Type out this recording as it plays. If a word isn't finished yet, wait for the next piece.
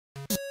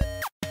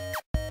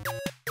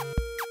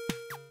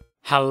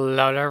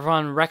Hello there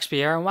everyone, Raxby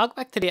here, and welcome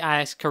back to the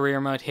Ajax Career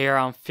Mode here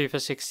on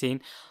FIFA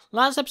 16.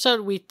 Last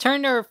episode we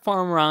turned our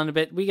form around a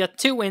bit. We got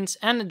 2 wins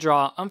and a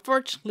draw.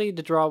 Unfortunately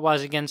the draw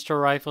was against our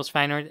rivals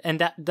Feyenoord, and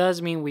that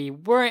does mean we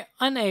were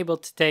unable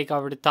to take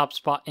over the top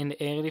spot in the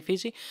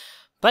Eredivisie.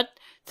 But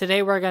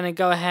today we're going to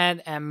go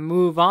ahead and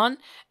move on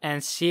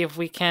and see if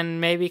we can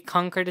maybe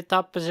conquer the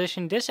top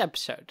position this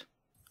episode.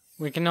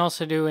 We can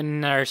also do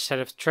another set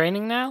of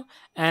training now,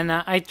 and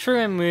I threw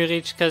in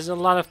Muric because a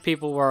lot of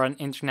people were on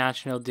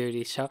international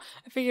duty, so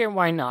I figured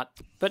why not.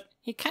 But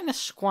he kind of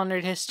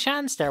squandered his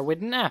chance there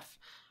with an F.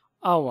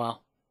 Oh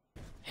well.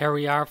 Here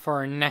we are for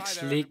our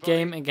next league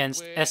game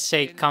against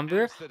SC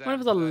Cambuur, one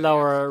of the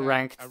lower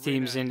ranked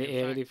teams in the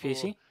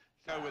Eredivisie.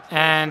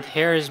 And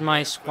here is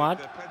my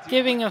squad,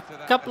 giving a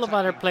couple of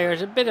other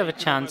players a bit of a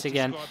chance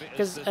again,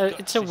 because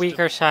it's a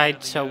weaker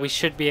side, so we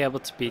should be able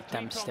to beat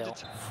them still.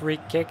 Free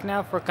kick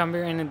now for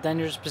Cambuur in a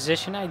dangerous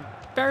position. I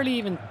barely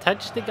even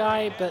touched the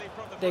guy, but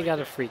they got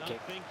a free kick.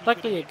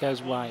 Luckily it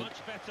goes wide.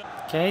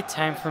 Okay,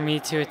 time for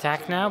me to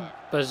attack now.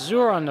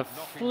 Bazour on the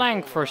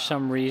flank for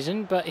some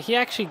reason, but he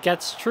actually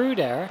gets through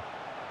there,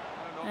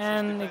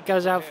 and it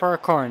goes out for a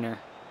corner.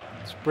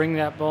 Let's bring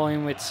that ball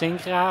in with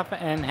Sinkgraaf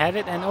and head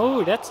it, and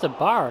oh, that's the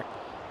bar.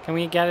 Can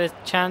we get a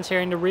chance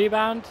here in the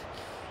rebound?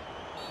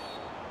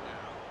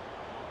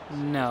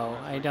 No,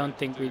 I don't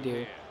think we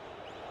do.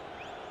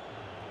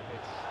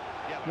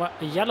 What,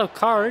 a yellow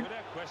card?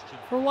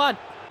 For what?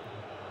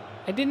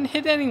 I didn't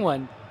hit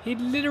anyone. He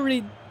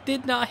literally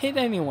did not hit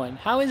anyone.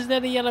 How is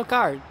that a yellow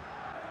card?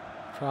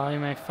 Probably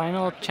my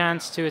final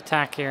chance to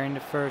attack here in the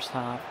first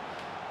half.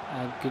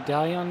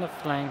 Gudalia on the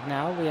flank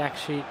now. We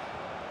actually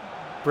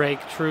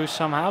break through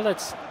somehow.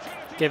 Let's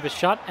give a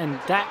shot, and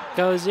that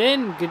goes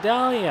in.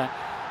 Gudalia,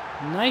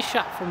 nice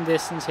shot from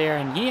distance here,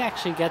 and he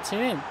actually gets it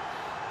in.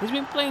 He's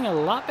been playing a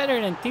lot better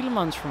than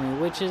Cillessen for me,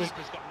 which is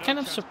kind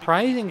of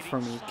surprising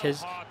for me,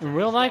 because in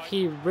real life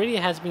he really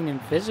has been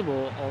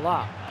invisible a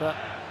lot, but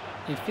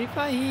in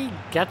FIFA he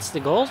gets the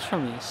goals for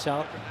me,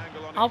 so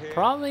I'll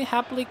probably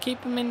happily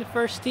keep him in the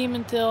first team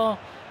until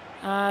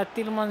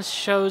Cillessen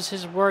shows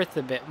his worth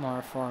a bit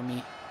more for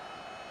me.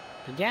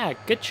 But yeah,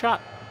 good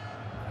shot.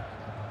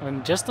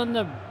 And just on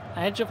the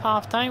edge of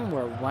halftime,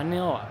 we're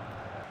 1-0 up.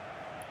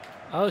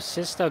 Oh,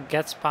 Sisto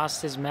gets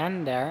past his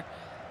man there.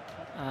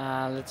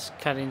 Let's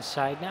cut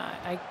inside. Now,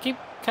 I keep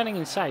cutting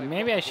inside.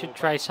 Maybe I should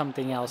try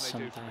something else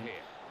sometime,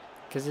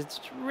 because it's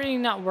really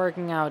not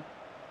working out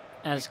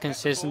as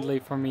consistently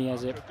for me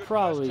as it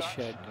probably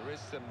should.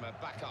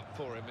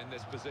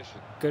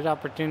 Good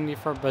opportunity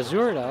for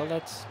Bazour though.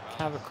 Let's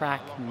have a crack.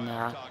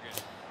 Nah,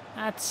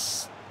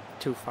 that's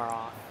too far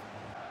off.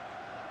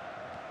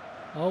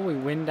 Oh, we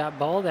win that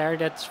ball there.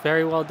 That's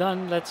very well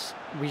done.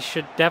 We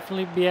should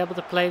definitely be able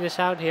to play this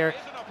out here.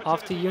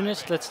 Off to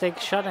Yunus. Let's take a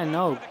shot. And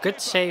no,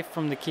 good save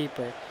from the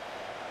keeper.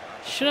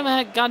 Should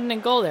have gotten a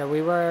goal there.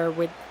 We were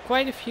with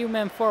quite a few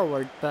men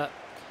forward, but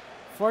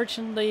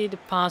fortunately the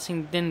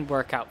passing didn't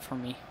work out for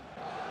me.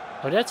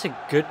 Oh, that's a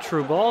good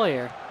through ball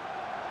here.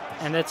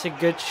 And that's a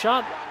good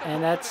shot.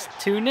 And that's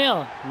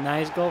 2-0.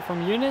 Nice goal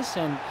from Yunus,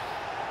 and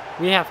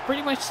we have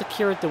pretty much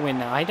secured the win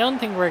now. I don't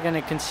think we're going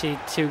to concede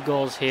 2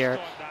 goals here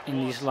in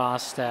these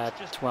last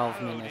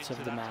 12 minutes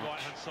of the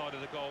match.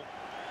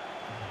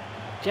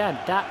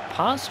 Yeah, that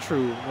pass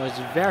through was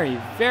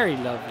very, very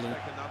lovely.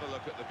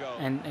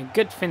 And a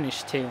good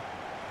finish too.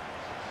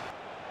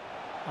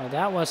 Oh,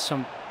 that was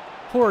some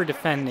poor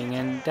defending,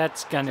 and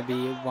that's going to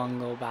be 1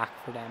 goal back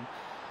for them.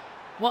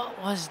 What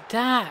was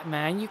that,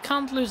 man? You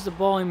can't lose the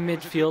ball in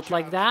midfield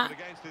like that.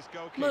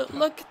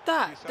 Look at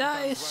that.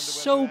 That is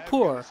so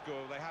poor.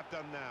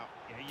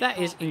 That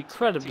is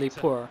incredibly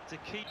poor.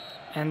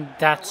 And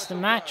that's the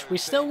match. We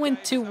still win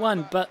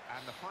 2-1, but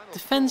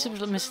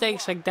defensive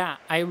mistakes like that,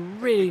 I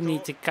really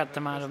need to cut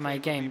them out of my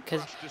game,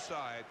 because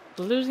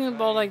losing the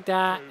ball like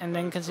that and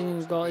then conceding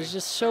the goal is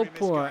just so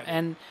poor.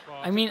 And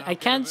I mean, I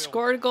can't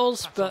score the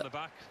goals, but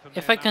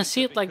if I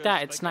concede like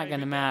that, it's not going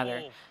to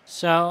matter.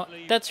 So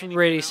that's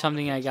really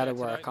something I got to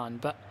work on.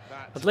 But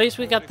at least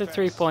we got the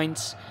 3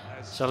 points.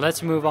 So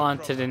let's move on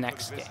to the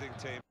next game.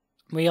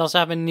 We also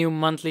have a new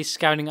monthly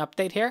scouting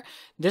update here.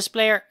 This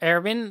player,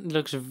 Erwin,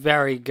 looks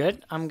very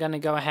good. I'm going to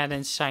go ahead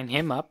and sign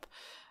him up.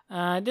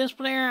 This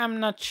player I'm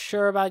not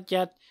sure about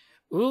yet.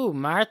 Ooh,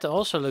 Maarten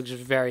also looks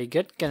very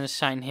good. Going to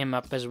sign him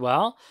up as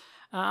well.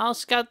 I'll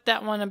scout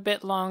that one a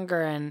bit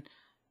longer. And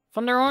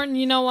Van der Hoorn,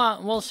 you know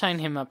what? We'll sign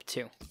him up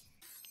too.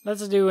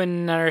 Let's do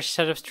another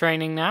set of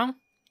training now.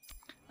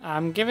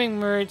 I'm giving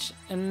Muric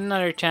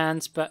another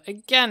chance, but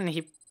again,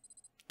 he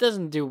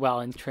doesn't do well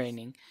in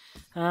training.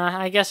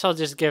 I guess I'll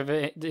just give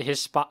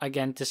his spot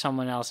again to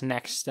someone else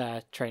next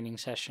training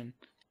session.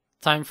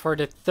 Time for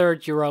the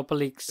 3rd Europa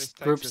League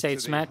group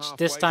stage match,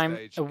 this time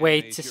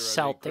away to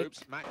Celtic.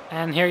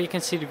 And here you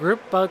can see the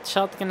group. Both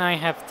Celtic and I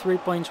have 3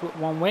 points with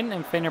 1 win,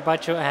 and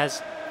Fenerbahce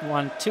has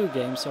won 2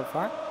 games so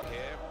far.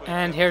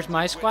 And here's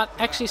my squad,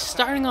 actually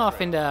starting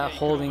off in the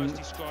holding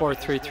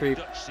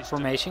 4-3-3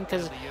 formation,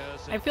 because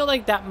I feel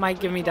like that might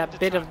give me that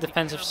bit of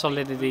defensive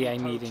solidity I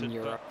need in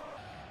Europe.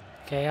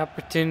 Okay,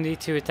 opportunity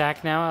to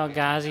attack now. El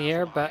Ghazi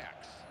here, but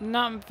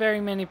not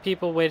very many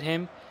people with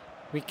him.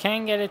 We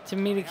can get it to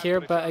Milik here,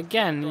 but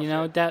again, you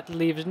know, that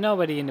leaves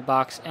nobody in the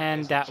box,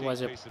 and that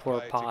was a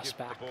poor pass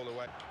back.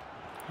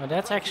 Well,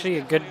 that's actually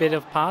a good bit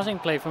of passing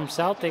play from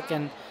Celtic,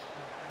 and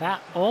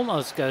that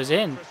almost goes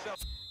in.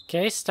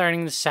 Okay,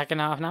 starting the second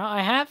half now.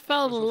 I have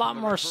felt a lot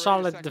more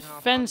solid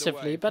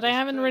defensively, but I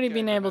haven't really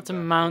been able to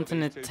mount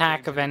an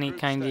attack of any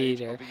kind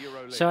either.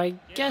 So I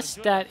guess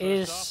that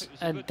is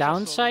a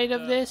downside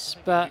of this,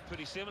 but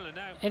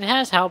it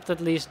has helped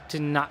at least to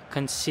not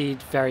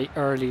concede very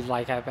early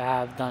like I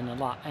have done a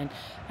lot. And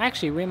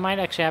actually, we might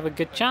actually have a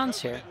good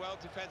chance here.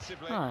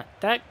 Huh,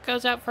 that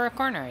goes out for a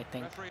corner, I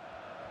think.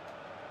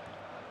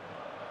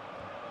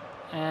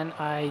 And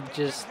I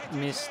just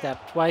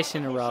misstepped twice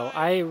in a row.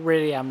 I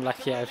really am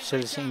lucky I have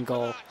Cillessen in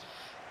goal,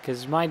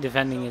 because my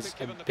defending is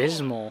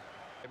abysmal.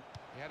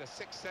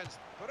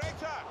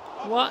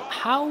 What?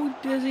 How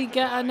does he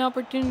get an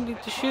opportunity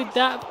to shoot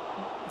that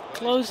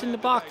close in the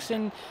box?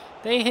 And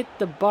they hit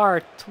the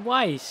bar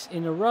twice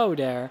in a row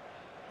there.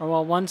 Or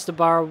well, once the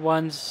bar,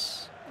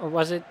 once... Or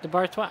was it the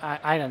bar twice?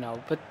 I don't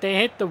know. But they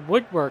hit the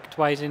woodwork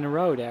twice in a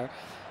row there.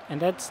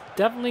 And that's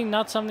definitely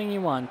not something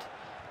you want.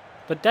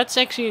 But that's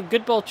actually a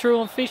good ball through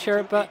on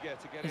Fisher, but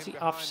is he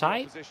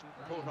offside?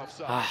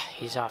 Ah,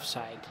 he's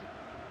offside.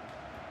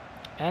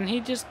 And he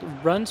just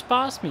runs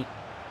past me.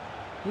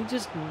 He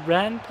just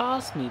ran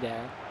past me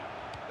there.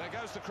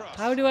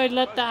 How do I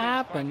let that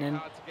happen?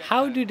 And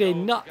how do they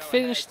not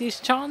finish these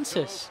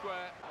chances?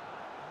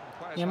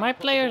 Yeah, my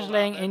player's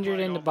laying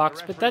injured in the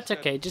box, but that's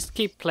okay. Just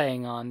keep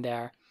playing on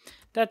there.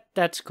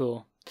 That's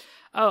cool.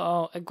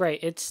 Oh,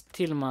 great. It's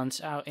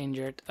Tielemans out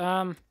injured.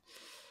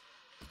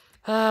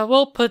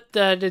 We'll put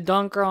the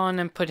dunker on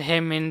and put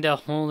him in the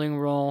holding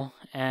role,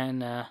 and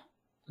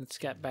let's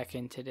get back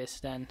into this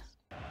then.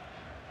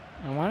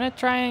 I want to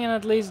try and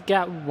at least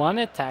get one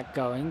attack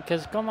going,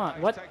 because come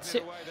on,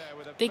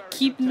 they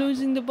keep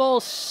losing the ball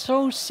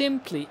so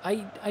simply.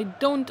 I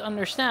don't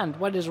understand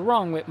what is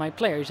wrong with my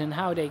players and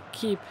how they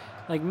keep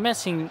like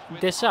messing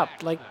this up.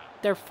 Like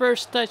their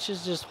first touch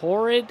is just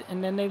horrid,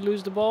 and then they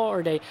lose the ball,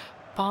 or they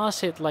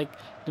pass it like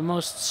the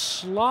most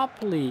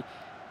sloppily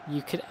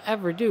you could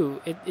ever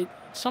do.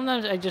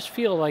 Sometimes I just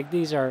feel like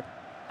these are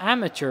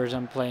amateurs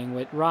I'm playing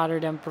with rather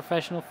than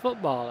professional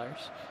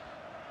footballers.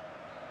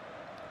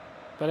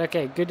 But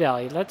okay,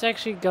 Goudelli. Let's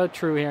actually go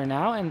through here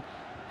now and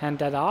hand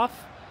that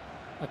off.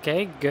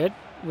 Okay, good.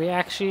 We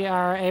actually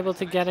are able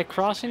to get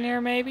across in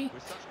here maybe.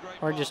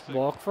 Or just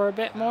walk for a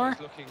bit more.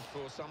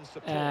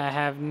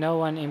 Have no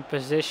one in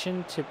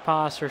position to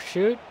pass or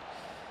shoot.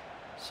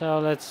 So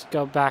let's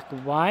go back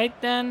wide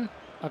then.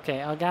 Okay,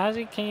 El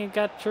Ghazi, can you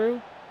get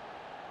through?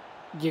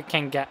 You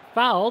can get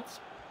fouled,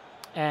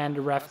 and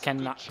the ref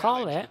cannot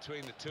call it,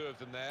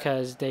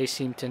 because they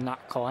seem to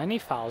not call any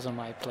fouls on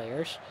my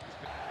players.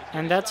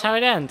 And that's how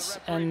it ends,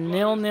 a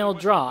 0-0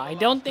 draw. I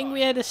don't think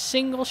we had a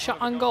single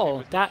shot on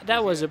goal.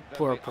 That was a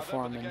poor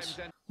performance.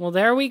 Well,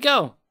 there we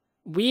go.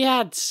 We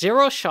had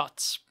 0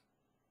 shots.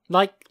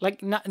 Like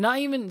not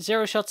even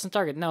 0 shots on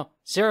target. No,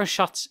 0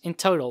 shots in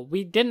total.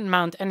 We didn't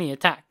mount any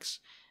attacks.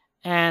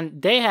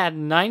 And they had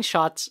 9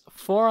 shots,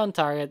 4 on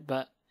target,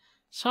 but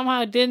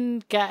somehow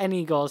didn't get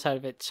any goals out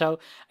of it. So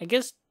I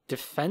guess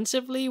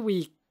defensively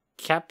we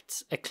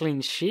kept a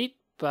clean sheet,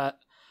 but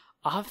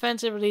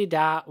offensively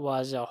that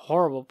was a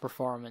horrible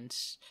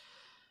performance.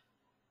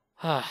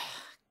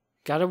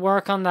 Gotta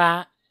work on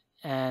that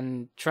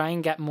and try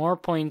and get more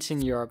points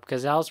in Europe,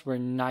 because else we're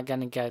not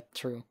gonna get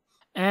through.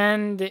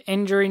 And the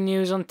injury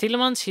news on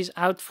Tielemans, he's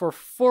out for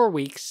 4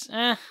 weeks.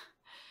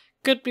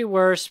 Could be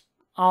worse.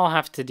 I'll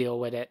have to deal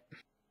with it.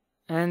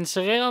 And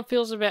Serrero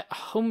feels a bit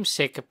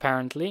homesick,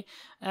 apparently.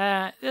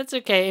 That's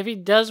okay. If he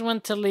does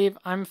want to leave,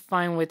 I'm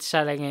fine with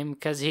selling him,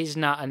 because he's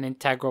not an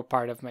integral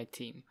part of my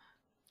team.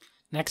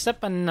 Next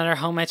up, another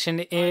home match in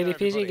the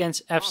Eredivisie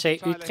against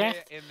FC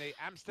Utrecht.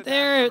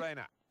 They're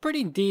a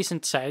pretty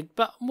decent side,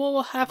 but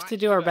we'll have to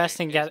do our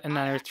best and get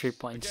another 3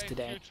 points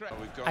today.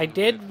 I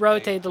did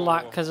rotate a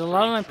lot, because a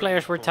lot of my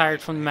players were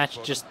tired from the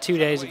match just 2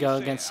 days ago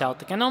against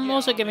Celtic. And I'm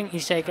also giving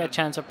Iseka a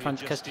chance up front,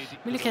 because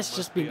Milik has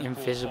just been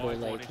invisible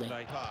lately.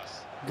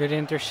 Good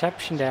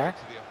interception there.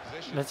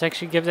 Let's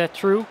actually give that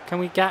through. Can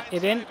we get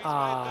it in?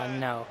 Ah,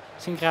 no.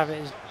 Singrave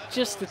is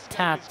just a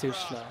tad too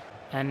slow.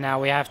 And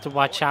now we have to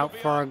watch out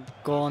for a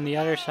goal on the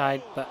other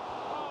side, but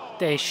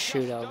they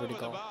shoot over the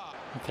goal.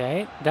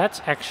 Okay,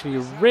 that's actually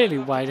really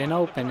wide and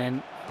open.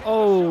 And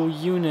oh,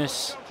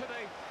 Yunus.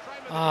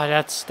 Oh,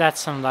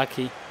 that's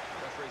unlucky.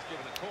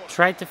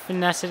 Tried to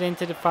finesse it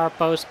into the far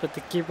post, but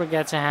the keeper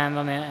gets a hand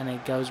on it and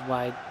it goes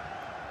wide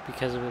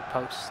because of the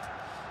post.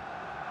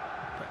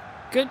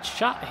 Good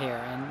shot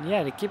here, and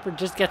yeah, the keeper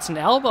just gets an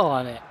elbow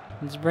on it.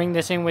 Let's bring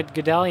this in with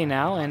Goudelli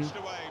now, and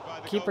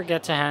keeper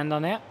gets a hand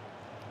on it.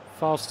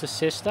 Falls to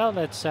Sisto.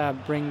 Let's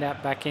bring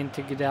that back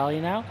into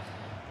Goudelli now,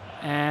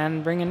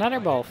 and bring another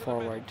ball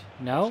forward.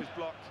 No?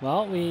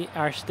 Well, we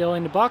are still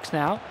in the box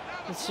now.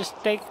 Let's just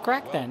take a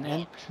crack then,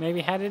 and maybe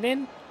head it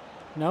in.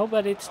 No,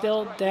 but it's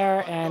still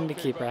there, and the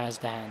keeper has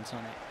the hands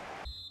on it.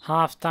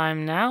 Half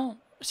time now.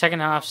 Second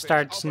half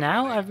starts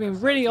now. I've been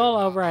really all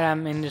over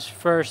them in this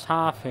first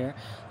half here.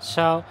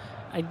 So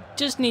I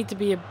just need to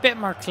be a bit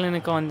more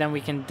clinical and then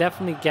we can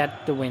definitely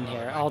get the win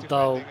here.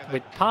 Although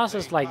with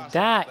passes like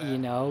that, you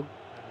know,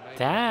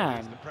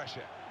 damn. That's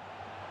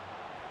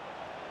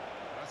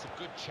a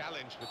good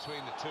challenge between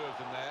the two of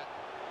them there.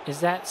 Is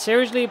that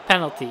seriously a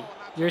penalty?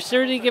 You're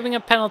seriously giving a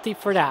penalty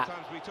for that?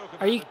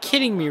 Are you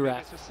kidding me,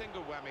 ref?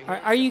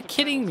 Are you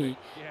kidding me?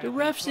 The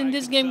refs in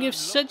this game give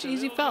such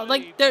easy fouls.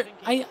 Like,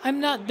 I'm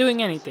not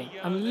doing anything.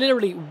 I'm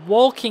literally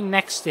walking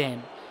next to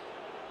him.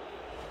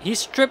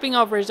 He's tripping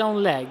over his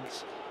own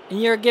legs. And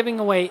you're giving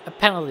away a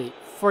penalty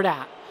for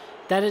that.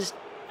 That is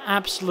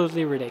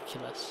absolutely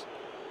ridiculous.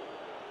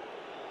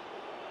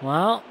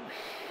 Well,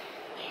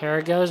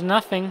 here goes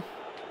nothing.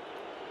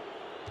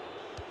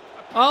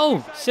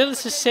 Oh,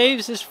 Cillessen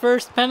saves his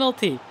first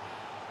penalty.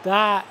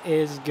 That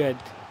is good.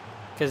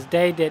 Because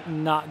they did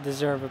not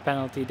deserve a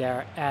penalty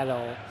there at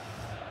all.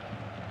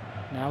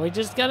 Now we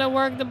just gotta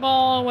work the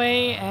ball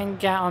away and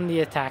get on the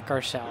attack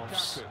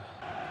ourselves.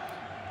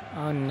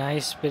 Oh,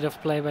 nice bit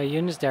of play by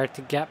Yunus there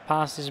to get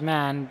past his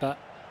man, but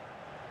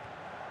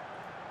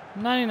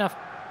not enough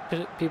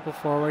people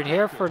forward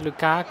here for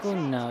Lukaku.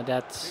 No,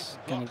 that's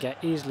gonna get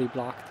easily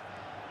blocked.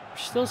 We're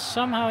still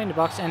somehow in the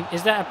box, and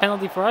is that a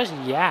penalty for us?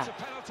 Yeah.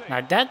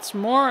 Now that's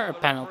more a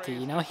penalty,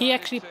 you know, he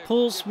actually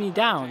pulls me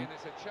down.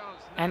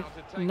 And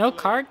no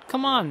card?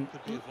 Come on.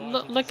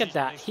 Look at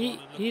that.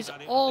 He's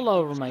all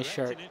over my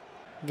shirt.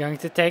 Going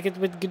to take it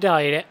with Goodell,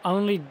 the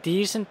only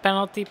decent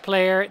penalty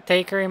player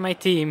taker in my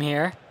team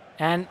here.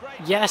 And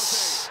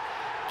yes,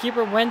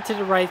 keeper went to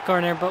the right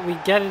corner, but we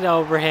get it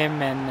over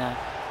him, and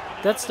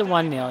that's the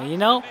 1-0. You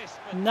know,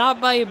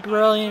 not by a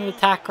brilliant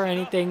attack or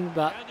anything,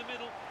 but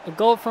a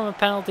goal from a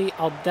penalty,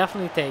 I'll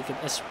definitely take it,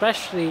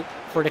 especially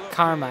for the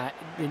karma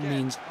it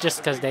means, just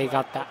because they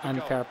got that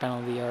unfair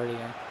penalty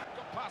earlier.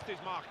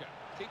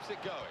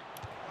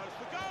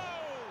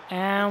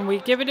 And we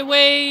give it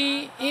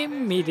away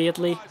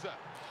immediately,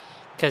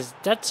 because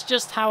that's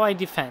just how I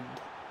defend,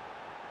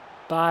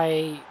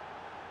 by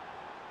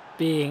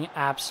being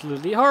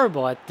absolutely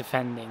horrible at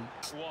defending.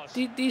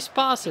 These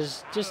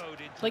passes just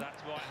like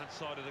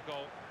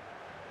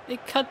they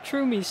cut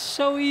through me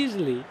so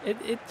easily.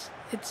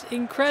 It's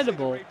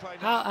incredible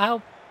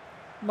how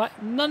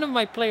none of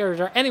my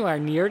players are anywhere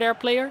near their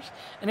players,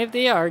 and if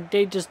they are,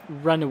 they just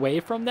run away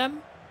from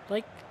them.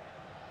 Like,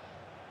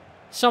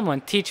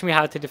 someone teach me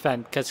how to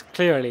defend, because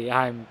clearly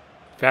I'm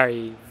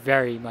very,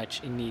 very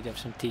much in need of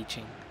some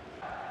teaching.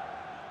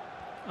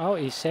 Oh,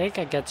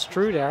 Iseka gets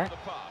through there.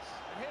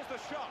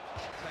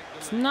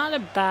 It's not a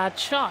bad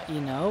shot,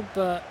 you know,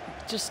 but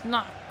just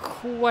not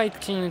quite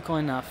clinical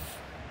enough.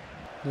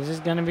 This is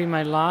gonna be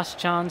my last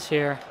chance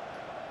here.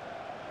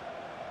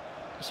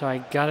 So I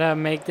gotta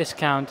make this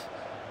count.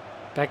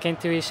 Back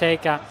into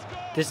Iseka.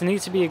 This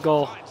needs to be a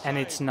goal, and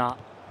it's not.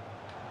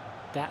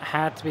 That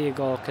had to be a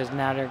goal, because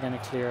now they're gonna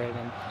clear it.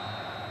 And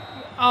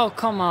oh,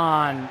 come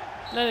on.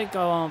 Let it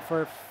go on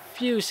for a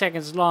few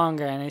seconds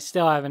longer, and I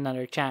still have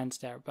another chance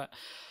there. But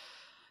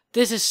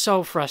this is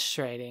so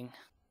frustrating.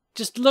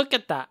 Just look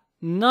at that.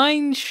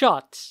 9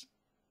 shots.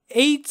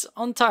 8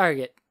 on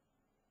target.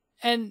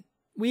 And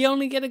we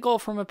only get a goal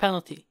from a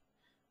penalty.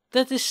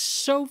 That is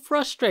so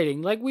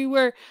frustrating. Like, we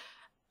were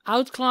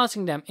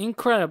outclassing them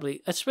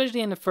incredibly,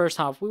 especially in the first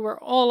half. We were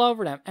all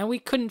over them and we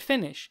couldn't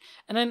finish.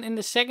 And then in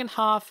the second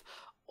half,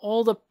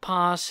 all the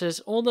passes,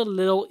 all the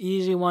little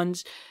easy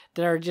ones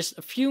that are just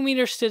a few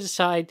meters to the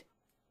side,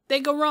 they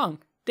go wrong.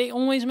 They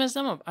always mess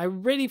them up. I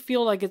really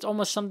feel like it's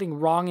almost something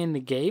wrong in the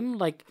game.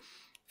 Like,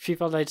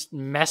 FIFA just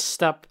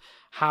messed up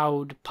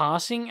how the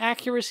passing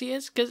accuracy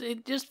is, because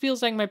it just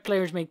feels like my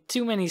players make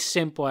too many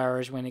simple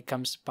errors when it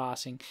comes to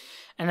passing.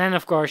 And then,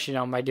 of course, you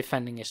know, my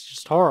defending is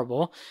just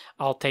horrible.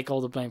 I'll take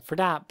all the blame for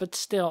that, but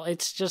still,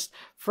 it's just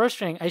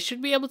frustrating. I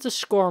should be able to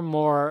score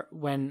more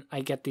when I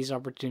get these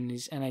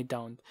opportunities, and I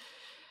don't.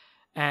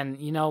 And,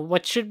 you know,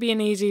 what should be an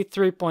easy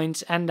 3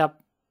 points end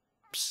up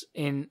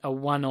in a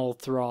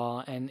 1-0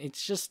 draw, and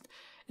it's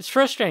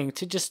frustrating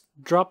to just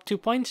drop 2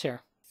 points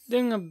here.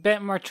 Doing a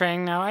bit more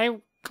training now. I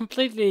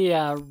completely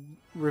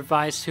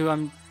revised who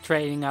I'm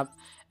trading up,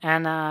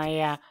 and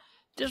I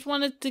just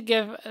wanted to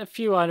give a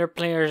few other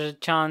players a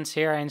chance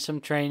here and some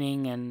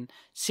training and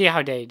see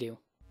how they do.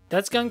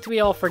 That's going to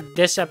be all for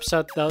this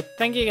episode though.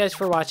 Thank you guys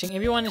for watching.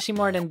 If you want to see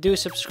more, then do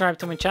subscribe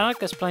to my channel,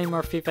 because plenty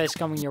more FIFA is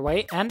coming your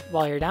way. And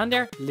while you're down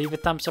there, leave a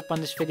thumbs up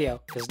on this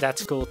video, because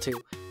that's cool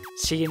too.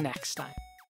 See you next time.